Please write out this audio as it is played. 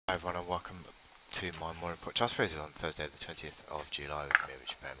Hi everyone and welcome to my morning report. Just Fraser on Thursday the 20th of July with me,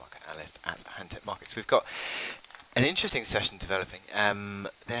 Richard Bear, market analyst at Hantec Markets. We've got an interesting session developing.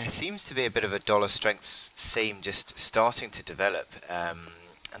 There seems to be a bit of a dollar strength theme just starting to develop, and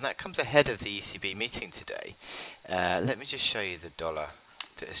that comes ahead of the ECB meeting today. Let me just show you the dollar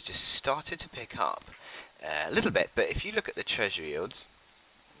that has just started to pick up a little bit, but if you look at the treasury yields,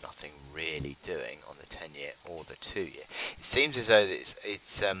 nothing really doing on the 10-year or the 2-year. It seems as though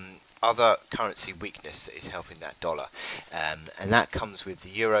it's other currency weakness that is helping that dollar, and that comes with the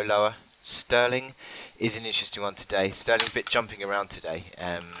euro lower. Sterling is an interesting one today. Sterling a bit jumping around today.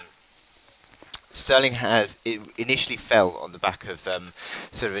 Sterling initially fell on the back of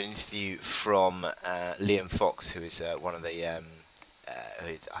sort of an interview from Liam Fox, who is one of the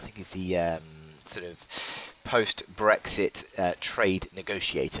who I think is the sort of post-Brexit trade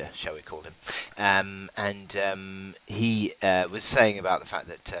negotiator, shall we call him, and he was saying about the fact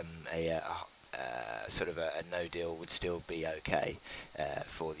that sort of a no deal would still be okay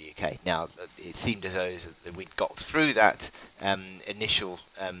for the UK. Now, it seemed as though that we'd got through that initial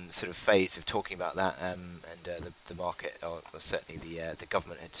sort of phase of talking about that, and the market, or certainly the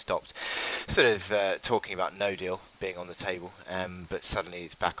government, had stopped sort of talking about no deal being on the table, but suddenly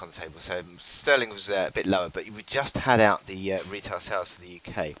it's back on the table. So sterling was a bit lower, but we just had out the retail sales for the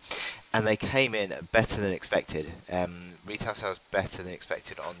UK, and they came in better than expected. Retail sales better than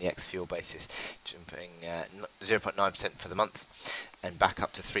expected on the ex-fuel basis, jumping 0.9% for the month and back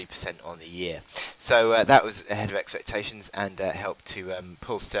up to 3% on the year. So that was ahead of expectations and helped to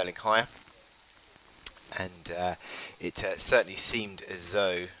pull sterling higher. And it certainly seemed as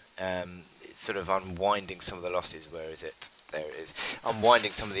though it's sort of unwinding some of the losses. Where is it? There it is,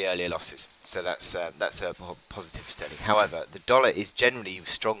 unwinding some of the earlier losses. So that's a positive for sterling. However, the dollar is generally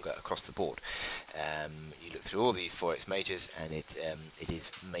stronger across the board. You look through all these forex majors, and it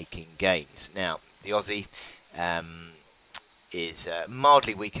is making gains. Now, the Aussie is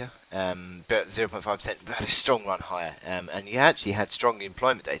mildly weaker, but 0.5%, but had a strong run higher. And you actually had strong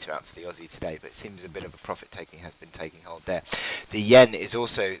employment data out for the Aussie today, but it seems a bit of a profit taking has been taking hold there. The yen is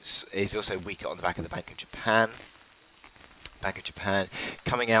also weaker on the back of the Bank of Japan. Bank of Japan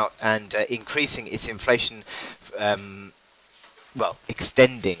coming out and increasing its inflation, well,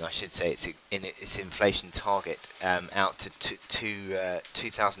 extending, I should say, its inflation target out to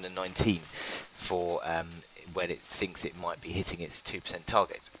 2019 for when it thinks it might be hitting its 2%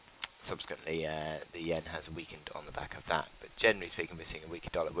 target. Subsequently, the yen has weakened on the back of that, but generally speaking, we're seeing a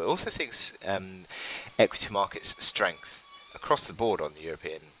weaker dollar. We're also seeing equity markets strength across the board on the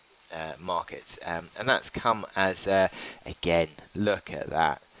European markets, and that's come as again, look at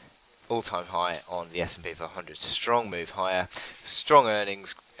that, all-time high on the S&P 500, strong move higher, strong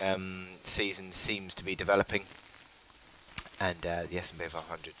earnings season seems to be developing, and the S&P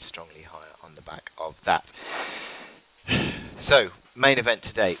 500 strongly higher on the back of that. So, main event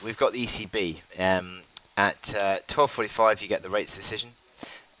today, we've got the ECB at 12:45. You get the rates decision,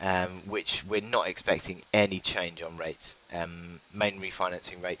 which we're not expecting any change on rates. Main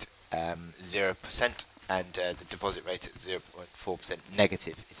refinancing rate 0%, and the deposit rate at 0.4%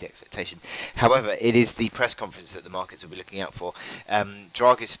 negative is the expectation. However, it is the press conference that the markets will be looking out for.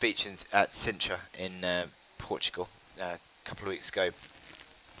 Draghi's speech at Sintra in Portugal a couple of weeks ago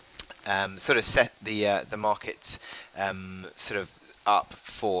sort of set the markets sort of up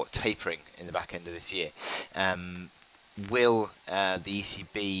for tapering in the back end of this year. Will the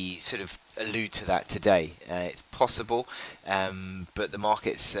ECB sort of allude to that today? It's possible, but the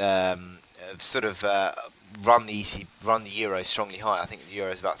markets have sort of run the euro strongly higher. I think the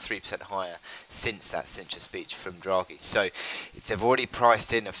euro is about 3% higher since that Sintra speech from Draghi. So they've already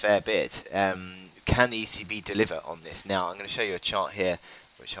priced in a fair bit. Can the ECB deliver on this? Now, I'm going to show you a chart here,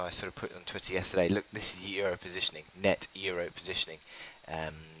 which I sort of put on Twitter yesterday. Look, this is euro positioning, net euro positioning.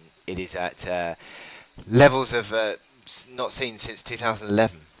 It is at levels of not seen since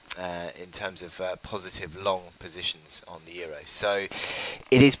 2011 in terms of positive long positions on the euro. So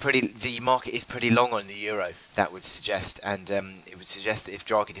it is the market is pretty long on the euro, that would suggest, and it would suggest that if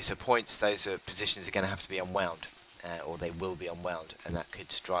Draghi disappoints, those positions are going to have to be unwound, or they will be unwound, and that could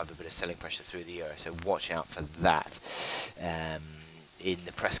drive a bit of selling pressure through the euro. So watch out for that in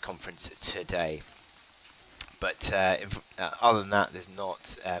the press conference today. But other than that, there's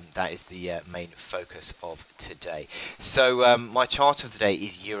not. That is the main focus of today. So my chart of the day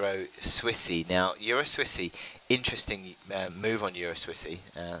is Euro Swissy. Now, Euro Swissy, interesting move on Euro Swissy.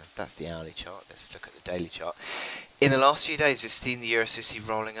 That's the hourly chart. Let's look at the daily chart. In the last few days, we've seen the Euro Swissy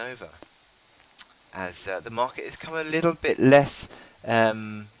rolling over as the market has come a little bit less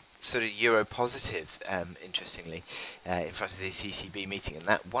sort of euro positive, interestingly, in front of the ECB meeting, and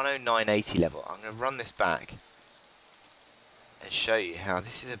that 109.80 level. I'm going to run this back and show you how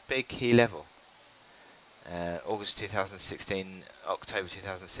this is a big key level. August 2016, October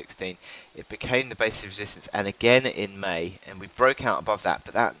 2016, it became the base of resistance, and again in May, and we broke out above that,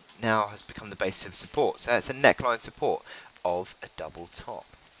 but that now has become the base of support. So it's a neckline support of a double top.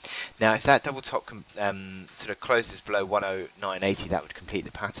 Now, if that double top sort of closes below 109.80, that would complete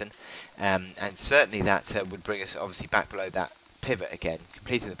the pattern, and certainly that would bring us obviously back below that pivot again,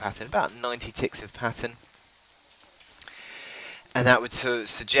 completing the pattern, about 90 ticks of pattern, and that would sort of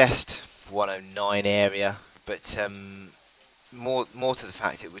suggest 109 area, but more to the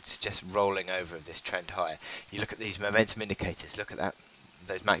fact, it would suggest rolling over of this trend higher. You look at these momentum indicators, look at that,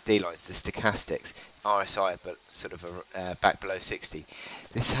 those MACD lines, the stochastics, RSI, but sort of back below 60.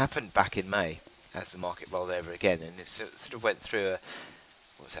 This happened back in May as the market rolled over again, and it sort of went through a,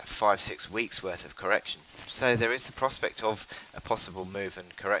 what was that, 5-6 weeks worth of correction. So there is the prospect of a possible move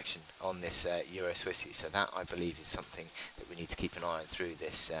and correction on this Euro Swissy. So that, I believe, is something that we need to keep an eye on through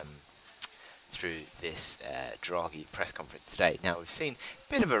this Draghi press conference today. Now, we've seen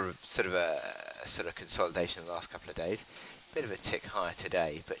a bit of a sort of consolidation in the last couple of days, a bit of a tick higher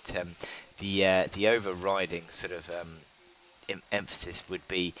today, but the overriding sort of emphasis would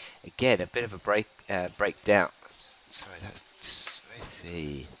be, again, a bit of a breakdown. Sorry, that's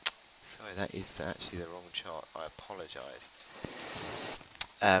Swissy. Sorry, that is actually the wrong chart. I apologise.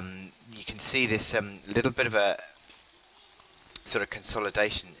 You can see this little bit of a sort of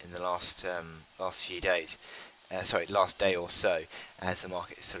consolidation in the last few days, last day or so, as the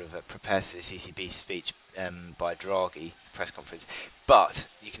market sort of prepares for this ECB speech by Draghi press conference. But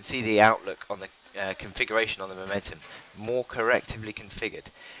you can see the outlook on the configuration on the momentum more correctively configured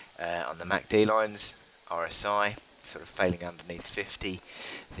on the MACD lines, RSI sort of failing underneath 50.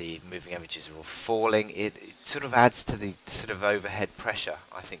 The moving averages are all falling. It sort of adds to the sort of overhead pressure,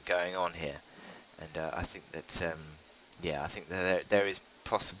 I think, going on here, and I think that. Yeah, I think that there is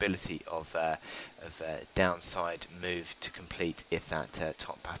possibility of a downside move to complete if that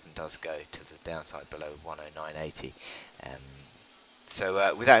top pattern does go to the downside below 109.80.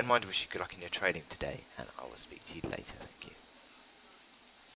 So with that in mind, I wish you good luck in your trading today, and I will speak to you later. Thank you.